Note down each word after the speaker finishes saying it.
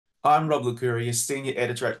I'm Rob Licuria, Senior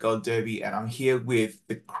Editor at Gold Derby, and I'm here with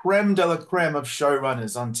the creme de la creme of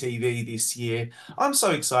showrunners on TV this year. I'm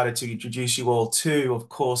so excited to introduce you all to, of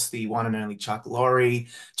course, the one and only Chuck Lorre,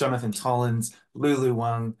 Jonathan Tolins, Lulu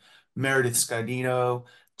Wang, Meredith Scardino,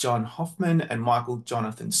 John Hoffman, and Michael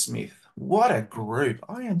Jonathan Smith. What a group.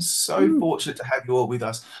 I am so Mm. fortunate to have you all with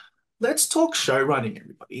us. Let's talk show running,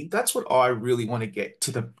 everybody. That's what I really want to get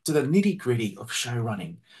to the nitty-gritty of show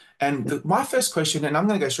running. And my first question, and I'm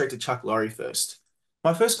going to go straight to Chuck Lorre first.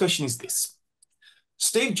 My first question is this.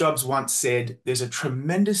 Steve Jobs once said there's a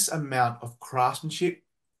tremendous amount of craftsmanship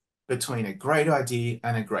between a great idea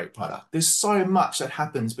and a great product. There's so much that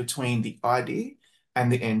happens between the idea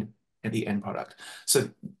and the end product.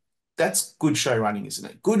 So that's good show running, isn't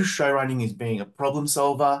it? Good show running is being a problem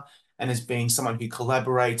solver and is being someone who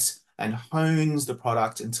collaborates and hones the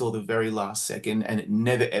product until the very last second and it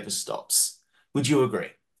never ever stops. Would you agree?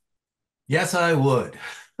 Yes, I would.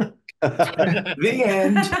 The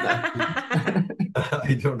end. No.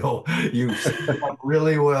 I don't know. You've set it up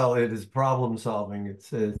really well. It is problem solving.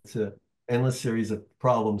 It's a endless series of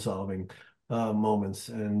problem solving moments,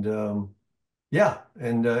 and yeah,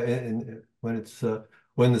 and when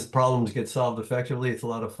this problems get solved effectively, it's a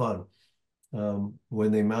lot of fun.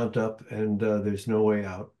 When they mount up and there's no way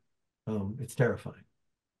out, it's terrifying.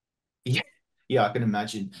 Yeah, yeah, I can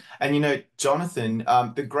imagine. And Jonathan,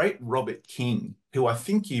 the great Robert King, who I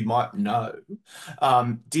think you might know,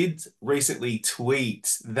 did recently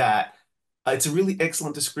tweet that it's a really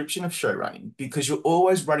excellent description of show running because you're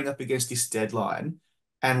always running up against this deadline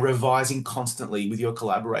and revising constantly with your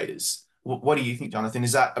collaborators. What do you think, Jonathan?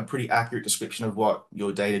 Is that a pretty accurate description of what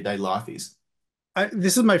your day-to-day life is?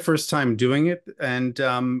 This is my first time doing it,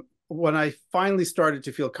 and when I finally started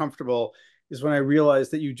to feel comfortable is when I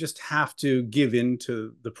realized that you just have to give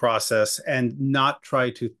into the process and not try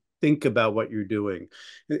to think about what you're doing.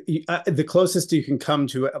 The closest you can come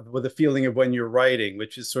to with a feeling of when you're writing,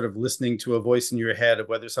 which is sort of listening to a voice in your head of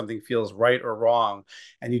whether something feels right or wrong,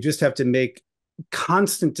 and you just have to make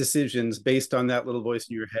constant decisions based on that little voice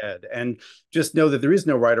in your head, and just know that there is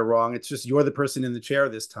no right or wrong. It's just you're the person in the chair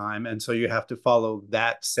this time, and so you have to follow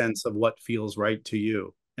that sense of what feels right to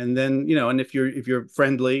you. And then, and if you're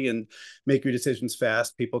friendly and make your decisions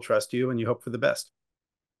fast, people trust you and you hope for the best.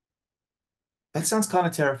 That sounds kind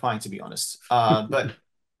of terrifying, to be honest. But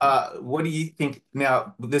what do you think?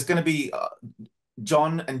 Now, there's going to be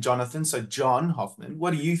John and Jonathan. So, John Hoffman,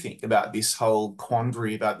 what do you think about this whole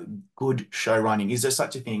quandary about good show running? Is there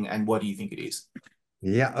such a thing, and what do you think it is?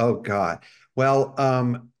 Yeah. Oh God. Well,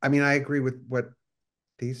 I mean, I agree with what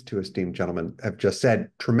these two esteemed gentlemen have just said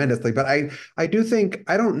tremendously, but I do think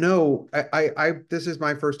I don't know. This is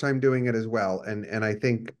my first time doing it as well, and I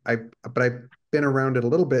think but I've been around it a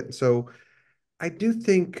little bit, so I do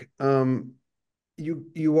think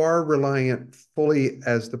you are reliant fully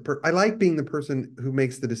as I like being the person who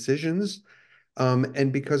makes the decisions,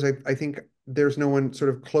 and because I think there's no one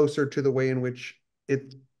sort of closer to the way in which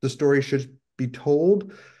the story should be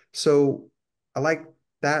told. So I like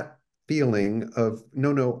that feeling of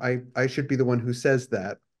no, I should be the one who says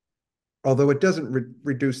that. Although it doesn't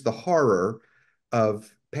reduce the horror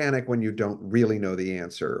of panic when you don't really know the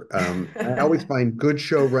answer. I always find good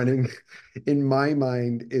show running in my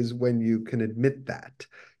mind is when you can admit that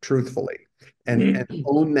truthfully and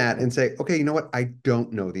own that and say, okay, you know what? I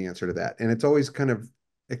don't know the answer to that. And it's always kind of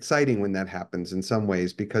exciting when that happens in some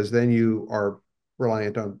ways, because then you are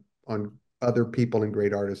reliant on other people and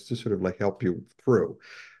great artists to sort of like help you through.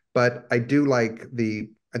 But I do like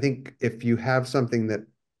I think if you have something that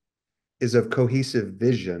is of cohesive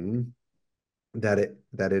vision, that it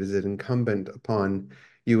is incumbent upon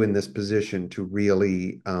you in this position to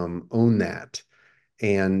really own that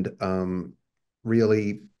and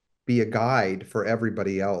really be a guide for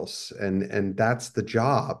everybody else, and that's the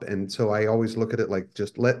job. And so I always look at it like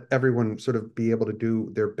just let everyone sort of be able to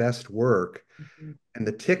do their best work, and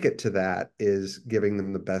the ticket to that is giving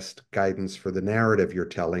them the best guidance for the narrative you're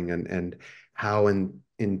telling, and how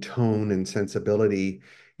in tone and sensibility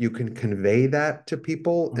you can convey that to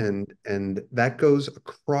people, and that goes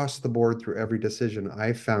across the board through every decision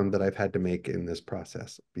I've found that I've had to make in this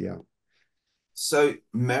process. Yeah. So,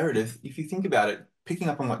 Meredith, if you think about it, picking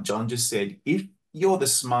up on what John just said, if you're the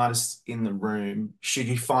smartest in the room, should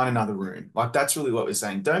you find another room? Like, that's really what we're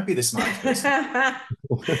saying. Don't be the smartest person. I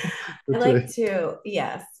That's like right. to,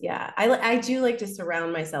 yes, yeah. I do like to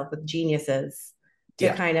surround myself with geniuses to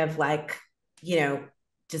Yeah. kind of like, you know,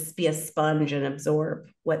 just be a sponge and absorb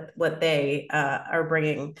what they are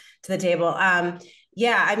bringing to the table.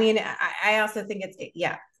 Yeah, I mean, I also think it's,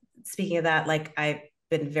 yeah. Speaking of that, like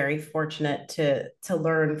been very fortunate to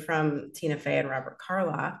learn from Tina Fey and Robert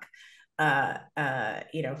Carlock,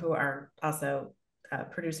 who are also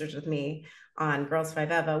producers with me on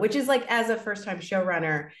Girls5eva, which is like, as a first-time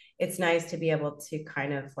showrunner, it's nice to be able to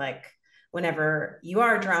kind of like, whenever you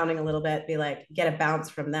are drowning a little bit, be like, get a bounce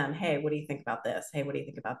from them. Hey, what do you think about this? Hey, what do you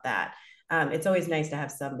think about that? It's always nice to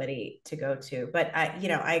have somebody to go to. But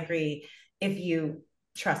I agree. If you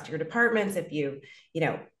trust your departments, if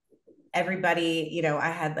everybody, I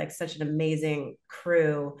had like such an amazing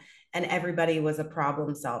crew, and everybody was a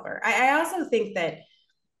problem solver. I also think that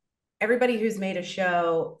everybody who's made a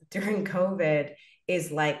show during COVID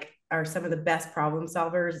are some of the best problem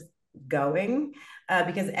solvers going,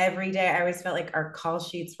 because every day I always felt like our call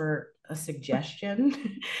sheets were a suggestion.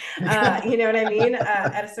 You know what I mean?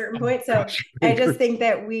 At a certain point. So I just think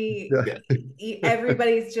that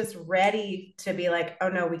everybody's just ready to be like, oh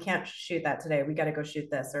no, we can't shoot that today. We got to go shoot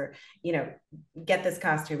this, or, get this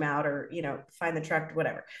costume out, or, find the truck,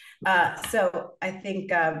 whatever. So I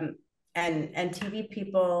think, and TV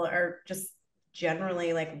people are just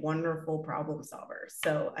generally like wonderful problem solvers.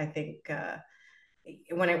 So I think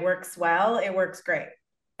when it works well, it works great.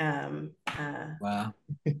 Wow.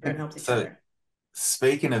 Everyone helps each So other.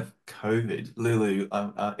 speaking of COVID, Lulu,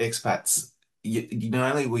 Expats,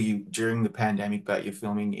 not only were you during the pandemic, but you're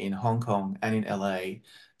filming in Hong Kong and in LA.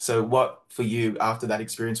 So what, for you, after that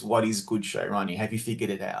experience, what is good show running? Have you figured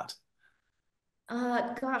it out?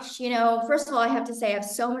 Gosh, first of all, I have to say I have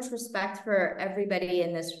so much respect for everybody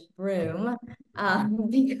in this room,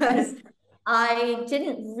 because I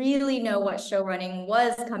didn't really know what show running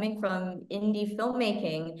was, coming from indie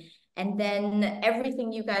filmmaking. And then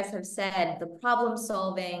everything you guys have said, the problem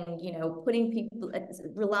solving, putting people,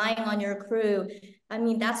 relying on your crew. I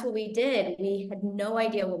mean, that's what we did. We had no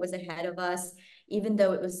idea what was ahead of us, even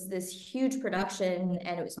though it was this huge production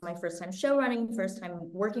and it was my first time show running, first time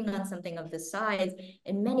working on something of this size.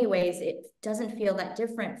 In many ways, it doesn't feel that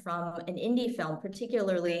different from an indie film,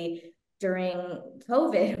 particularly during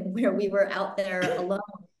COVID, where we were out there alone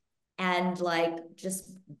and like,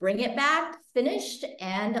 just bring it back, finished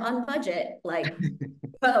and on budget, like,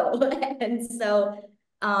 go. And so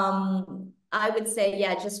I would say,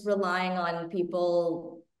 yeah, just relying on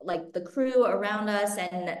people, like the crew around us,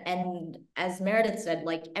 and as Meredith said,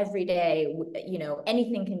 like every day,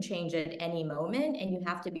 anything can change at any moment, and you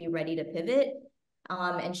have to be ready to pivot.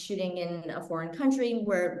 And shooting in a foreign country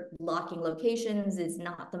where locking locations is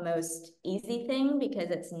not the most easy thing, because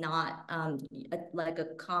it's not like a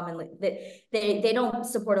commonly, they don't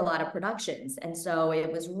support a lot of productions, and so it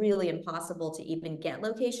was really impossible to even get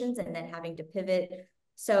locations, and then having to pivot.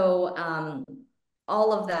 So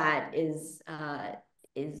all of that is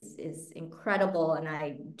incredible, and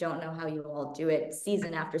I don't know how you all do it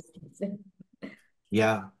season after season.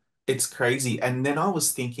 Yeah, it's crazy. And then I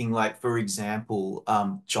was thinking, like, for example,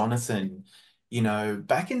 Jonathan,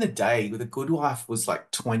 back in the day, The Good Wife was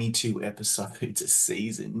like 22 episodes a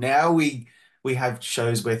season. Now we have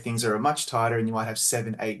shows where things are much tighter, and you might have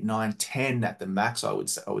 7, 8, 9, 10 at the max, I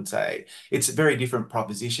would say. It's a very different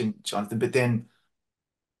proposition, Jonathan. But then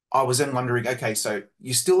I was then wondering, okay, so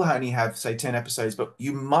you still only have, say, 10 episodes, but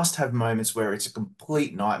you must have moments where it's a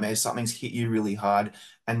complete nightmare. Something's hit you really hard.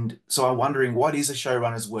 And so I'm wondering, what is a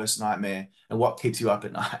showrunner's worst nightmare, and what keeps you up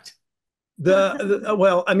at night? We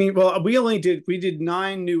did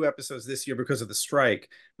 9 new episodes this year because of the strike,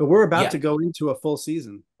 but we're about to go into a full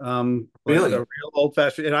season. Really? A real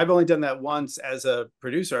old-fashioned, and I've only done that once as a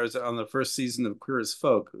producer. I was on the first season of Queer as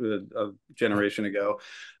Folk a generation ago.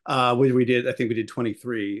 I think we did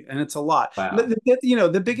 23, and it's a lot. Wow.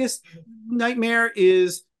 The biggest nightmare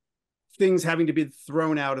is things having to be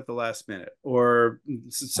thrown out at the last minute, or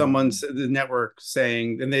the network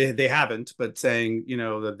saying, and they haven't, but saying,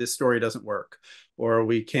 that this story doesn't work, or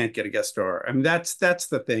we can't get a guest star. I mean, that's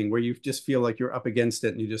the thing where you just feel like you're up against it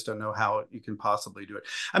and you just don't know how you can possibly do it.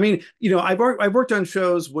 I mean, I've worked on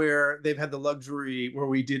shows where they've had the luxury where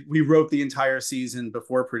we wrote the entire season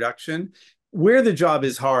before production. Where the job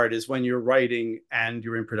is hard is when you're writing and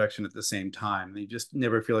you're in production at the same time. You just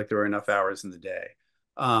never feel like there are enough hours in the day.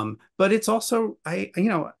 But it's also,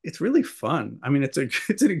 it's really fun. I mean, it's an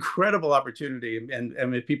incredible opportunity, and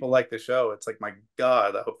if people like the show, it's like, my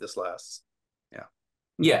God, I hope this lasts. Yeah.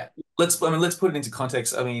 Yeah. Let's put it into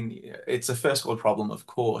context. I mean, it's a first world problem, of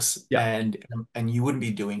course. Yeah. And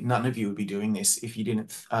none of you would be doing this if you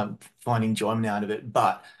didn't find enjoyment out of it.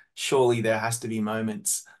 But surely there has to be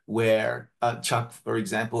moments where, Chuck, for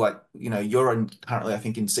example, like, you're currently, I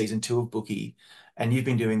think, in season 2 of Bookie, and you've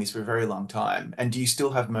been doing this for a very long time. And do you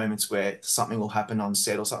still have moments where something will happen on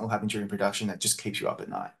set, or something will happen during production that just keeps you up at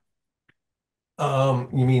night?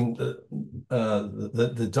 You mean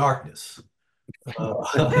the darkness?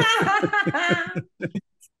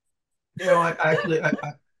 I actually,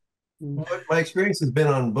 what my experience has been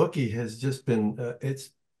on Bookie has just been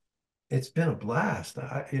it's been a blast.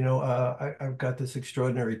 I've got this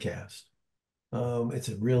extraordinary cast. It's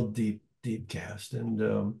a real deep cast,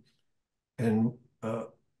 and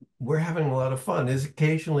we're having a lot of fun. There's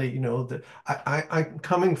occasionally, that I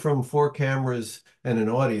coming from 4 cameras and an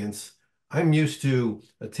audience, I'm used to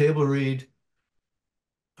a table read,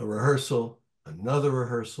 a rehearsal, another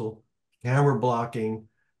rehearsal, camera blocking,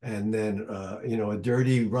 and then a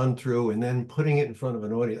dirty run through, and then putting it in front of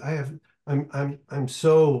an audience. I'm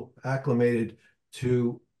so acclimated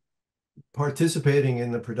to participating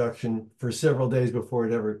in the production for several days before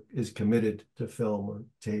it ever is committed to film or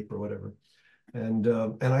tape or whatever. And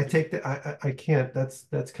I take that I can't,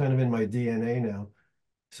 that's kind of in my DNA now.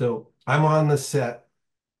 So I'm on the set,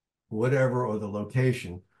 whatever, or the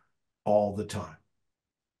location all the time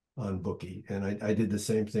on Bookie. And I did the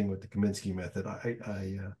same thing with the Kaminsky method.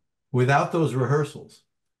 Without those rehearsals,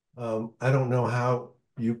 I don't know how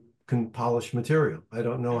you can polish material. I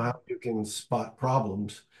don't know how you can spot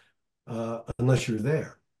problems unless you're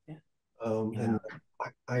there. Yeah. And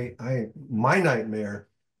my nightmare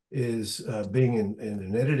is being in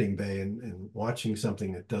an editing bay and watching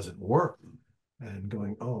something that doesn't work and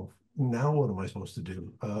going, oh, now what am I supposed to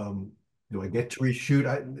do? Do I get to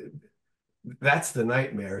reshoot? That's the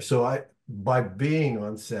nightmare. So by being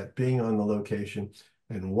on set, being on the location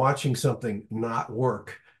and watching something not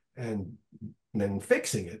work and then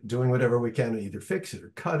fixing it, doing whatever we can to either fix it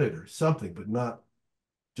or cut it or something, but not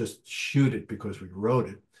just shoot it because we wrote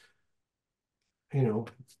it.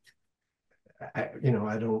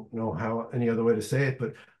 I don't know how any other way to say it,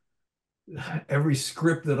 but every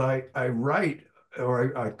script that I write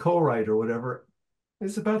or I co-write or whatever,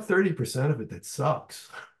 it's about 30% of it that sucks.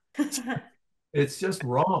 It's just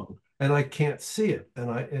wrong. And I can't see it. And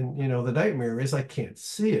the nightmare is I can't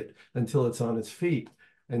see it until it's on its feet.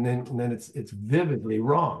 And then it's vividly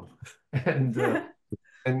wrong. And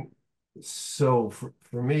so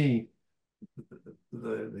for me,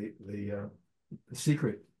 the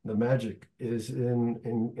secret, the magic is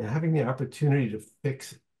in having the opportunity to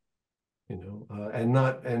fix it, and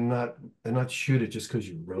not shoot it just because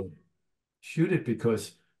you wrote it. Shoot it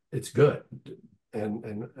because it's good,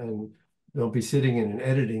 and don't be sitting in an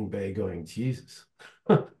editing bay going, Jesus,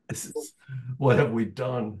 what have we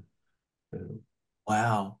done?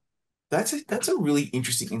 Wow. That's a really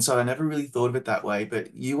interesting insight. I never really thought of it that way,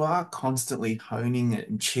 but you are constantly honing it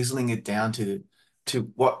and chiseling it down to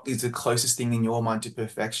what is the closest thing in your mind to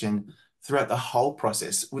perfection throughout the whole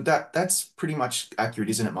process. That's pretty much accurate,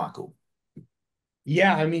 isn't it, Michael?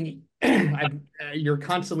 Yeah, I mean, you're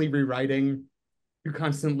constantly rewriting, you're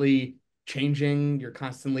constantly changing, you're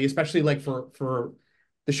constantly, especially like for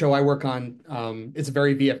the show I work on, it's a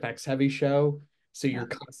very VFX heavy show. So you're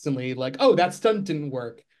constantly like, oh, that stunt didn't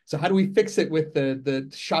work. So how do we fix it with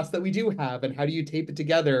the shots that we do have? And how do you tape it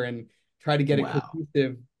together and try to get it Wow.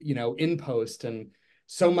 cohesive, in post? And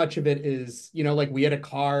so much of it is, like we had a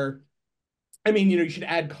car. I mean, you should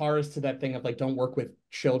add cars to that thing of like, don't work with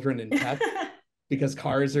children and pets. Because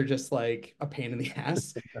cars are just like a pain in the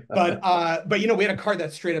ass. But we had a car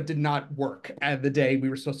that straight up did not work at the day we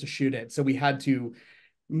were supposed to shoot it. So we had to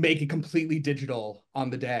make it completely digital on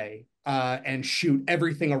the day and shoot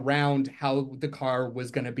everything around how the car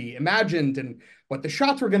was going to be imagined and what the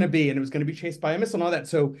shots were going to be. And it was going to be chased by a missile and all that.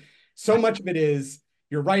 So much of it is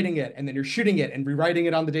you're writing it and then you're shooting it and rewriting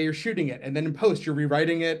it on the day you're shooting it. And then in post, you're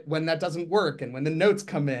rewriting it when that doesn't work and when the notes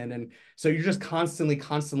come in. And so you're just constantly,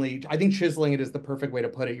 I think chiseling it is the perfect way to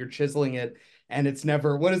put it. You're chiseling it and it's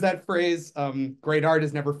never, what is that phrase? Great art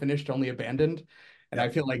is never finished, only abandoned. And I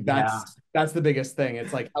feel like that's the biggest thing.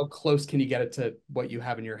 It's like, how close can you get it to what you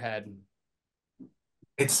have in your head?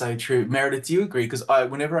 It's so true. Meredith, do you agree? Because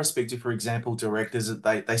whenever I speak to, for example, directors,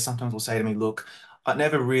 they sometimes will say to me, look, I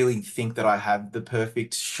never really think that I have the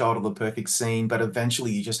perfect shot or the perfect scene, but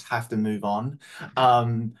eventually you just have to move on.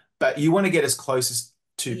 But you want to get as close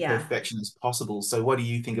to perfection as possible. So what do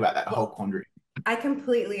you think about that whole quandary? I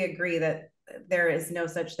completely agree that there is no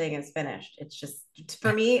such thing as finished. It's just,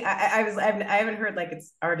 for me, I haven't heard like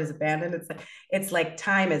it's art is abandoned. It's like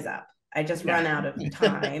time is up. I just run out of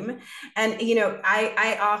time. And,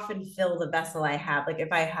 I often fill the vessel I have. Like if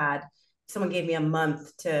someone gave me a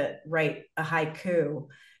month to write a haiku,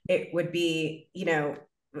 it would be,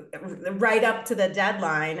 right up to the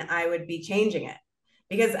deadline, I would be changing it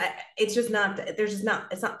because it's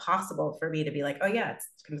not possible for me to be like, oh yeah, it's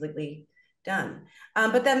completely done.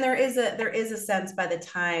 But then there is a sense by the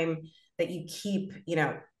time that you keep,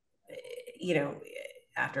 you know,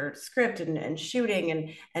 after script and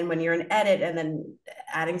shooting and when you're in edit and then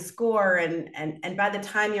adding score and by the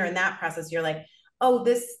time you're in that process, you're like, oh,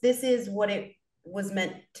 this is what it was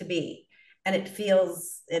meant to be, and it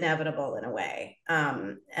feels inevitable in a way,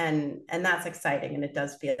 and that's exciting, and it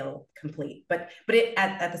does feel complete, but it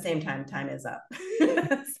at the same time is up.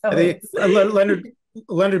 So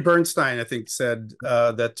Leonard Bernstein, I think, said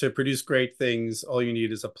that to produce great things, all you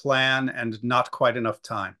need is a plan and not quite enough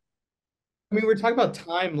time. I mean, we're talking about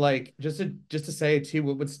time, like just to say too,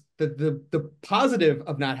 what's the positive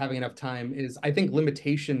of not having enough time is I think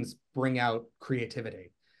limitations bring out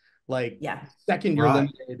creativity. Like, yeah, second you're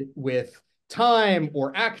limited with time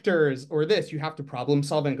or actors or this, you have to problem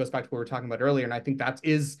solve, and it goes back to what we were talking about earlier. And I think that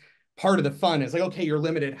is part of the fun, is like, okay, you're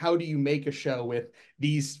limited. How do you make a show with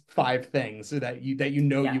these 5 things that you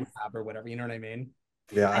you have or whatever? You know what I mean?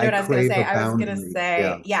 Yeah, I know what I was gonna say. I was gonna boundary.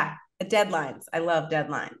 say, yeah, deadlines. I love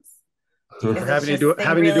deadlines. Or having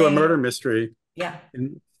to do a murder mystery. Yeah.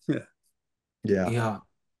 Yeah. Yeah.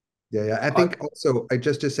 Yeah. I think also,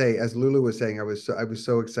 just to say, as Lulu was saying, I was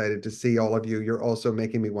so excited to see all of you. You're also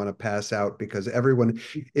making me want to pass out because everyone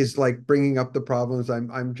is like bringing up the problems.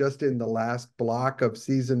 I'm just in the last block of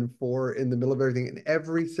season 4 in the middle of everything, and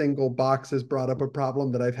every single box has brought up a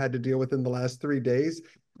problem that I've had to deal with in the last 3 days.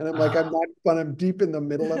 And I'm like, I'm not fun. I'm deep in the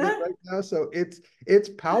middle of it right now. So it's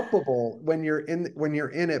palpable when you're in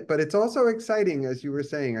it, but it's also exciting, as you were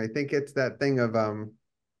saying. I think it's that thing of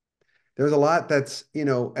there's a lot that's,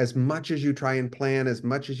 as much as you try and plan, as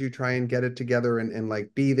much as you try and get it together and like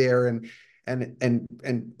be there and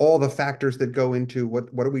all the factors that go into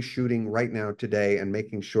what are we shooting right now today, and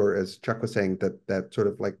making sure, as Chuck was saying, that sort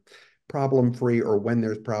of like problem free, or when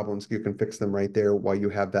there's problems, you can fix them right there while you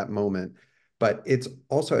have that moment. But it's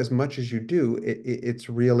also, as much as you do, it's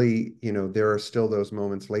really, there are still those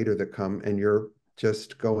moments later that come and you're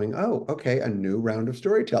just going, oh, okay, a new round of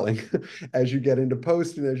storytelling as you get into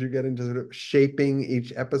post and as you get into sort of shaping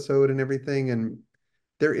each episode and everything. And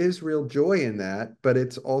there is real joy in that, but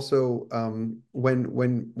it's also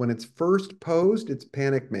when it's first posed, it's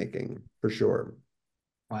panic making for sure.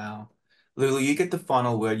 Wow. Lulu, you get the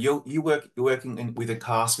final word. You're working with a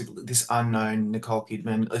cast with this unknown Nicole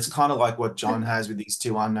Kidman. It's kind of like what John has with these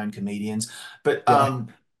 2 unknown comedians. But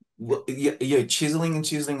yeah, chiseling and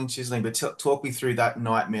chiseling and chiseling. But talk me through that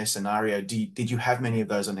nightmare scenario. Did you have many of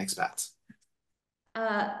those on Expats?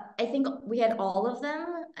 I think we had all of them,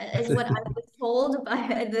 is what I was told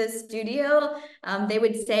by the studio. They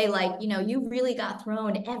would say, like, you really got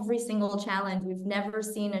thrown every single challenge. We've never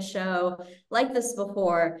seen a show like this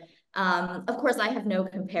before. Of course, I have no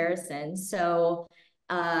comparison. So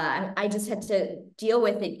I just had to deal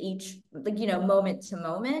with it each, moment to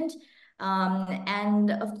moment.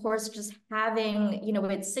 And of course, just having,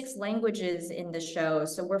 it's 6 languages in the show.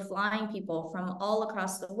 So we're flying people from all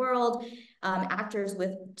across the world, actors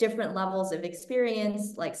with different levels of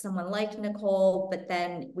experience, like someone like Nicole, but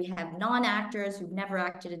then we have non-actors who've never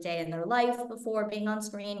acted a day in their life before being on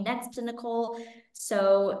screen next to Nicole.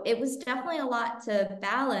 So it was definitely a lot to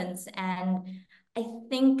balance. And I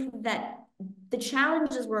think that the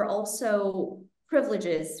challenges were also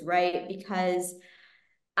privileges, right? Because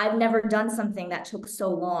I've never done something that took so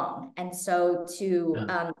long. And so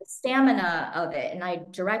the stamina of it, and I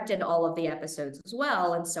directed all of the episodes as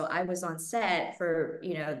well. And so I was on set for,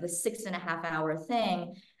 the 6.5-hour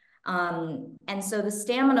thing. And so the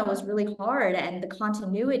stamina was really hard, and the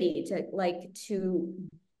continuity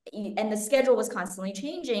and the schedule was constantly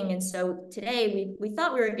changing. And so today we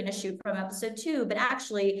thought we were going to shoot from episode 2, but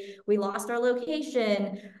actually we lost our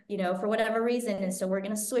location, for whatever reason. And so we're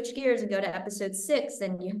going to switch gears and go to episode 6.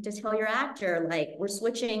 And you have to tell your actor, like, we're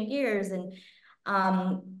switching gears. And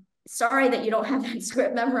sorry that you don't have that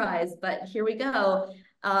script memorized, but here we go.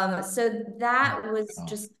 So that was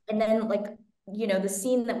just, and then the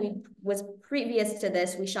scene that was previous to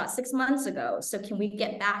this, we shot 6 months ago. So can we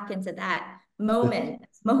get back into that moment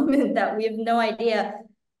that we have no idea?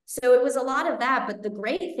 So it was a lot of that. But the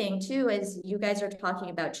great thing too, is you guys are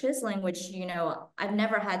talking about chiseling, which, I've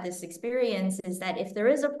never had this experience, is that if there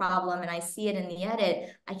is a problem and I see it in the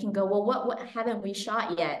edit, I can go, well, what haven't we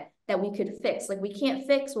shot yet that we could fix? Like, we can't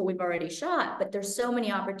fix what we've already shot, but there's so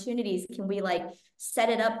many opportunities. Can we set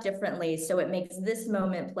it up differently so it makes this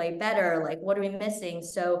moment play better? Like, what are we missing?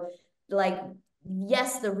 So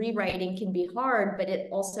yes, the rewriting can be hard, but it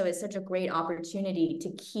also is such a great opportunity to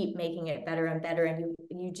keep making it better and better. And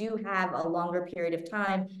you do have a longer period of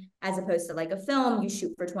time, as opposed to a film, you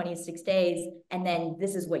shoot for 26 days and then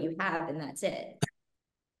this is what you have and that's it.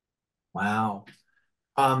 Wow.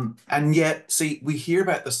 And yet, see, we hear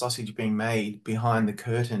about the sausage being made behind the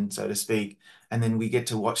curtain, so to speak, and then we get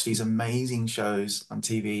to watch these amazing shows on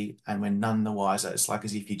TV, and we're none the wiser. It's like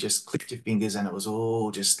as if you just clicked your fingers and it was all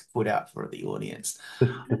just put out for the audience.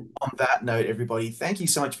 On that note, everybody, thank you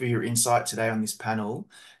so much for your insight today on this panel,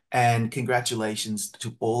 and congratulations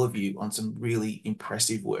to all of you on some really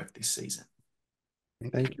impressive work this season.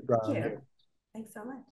 Thank you, Rob. Thank you. Thanks so much.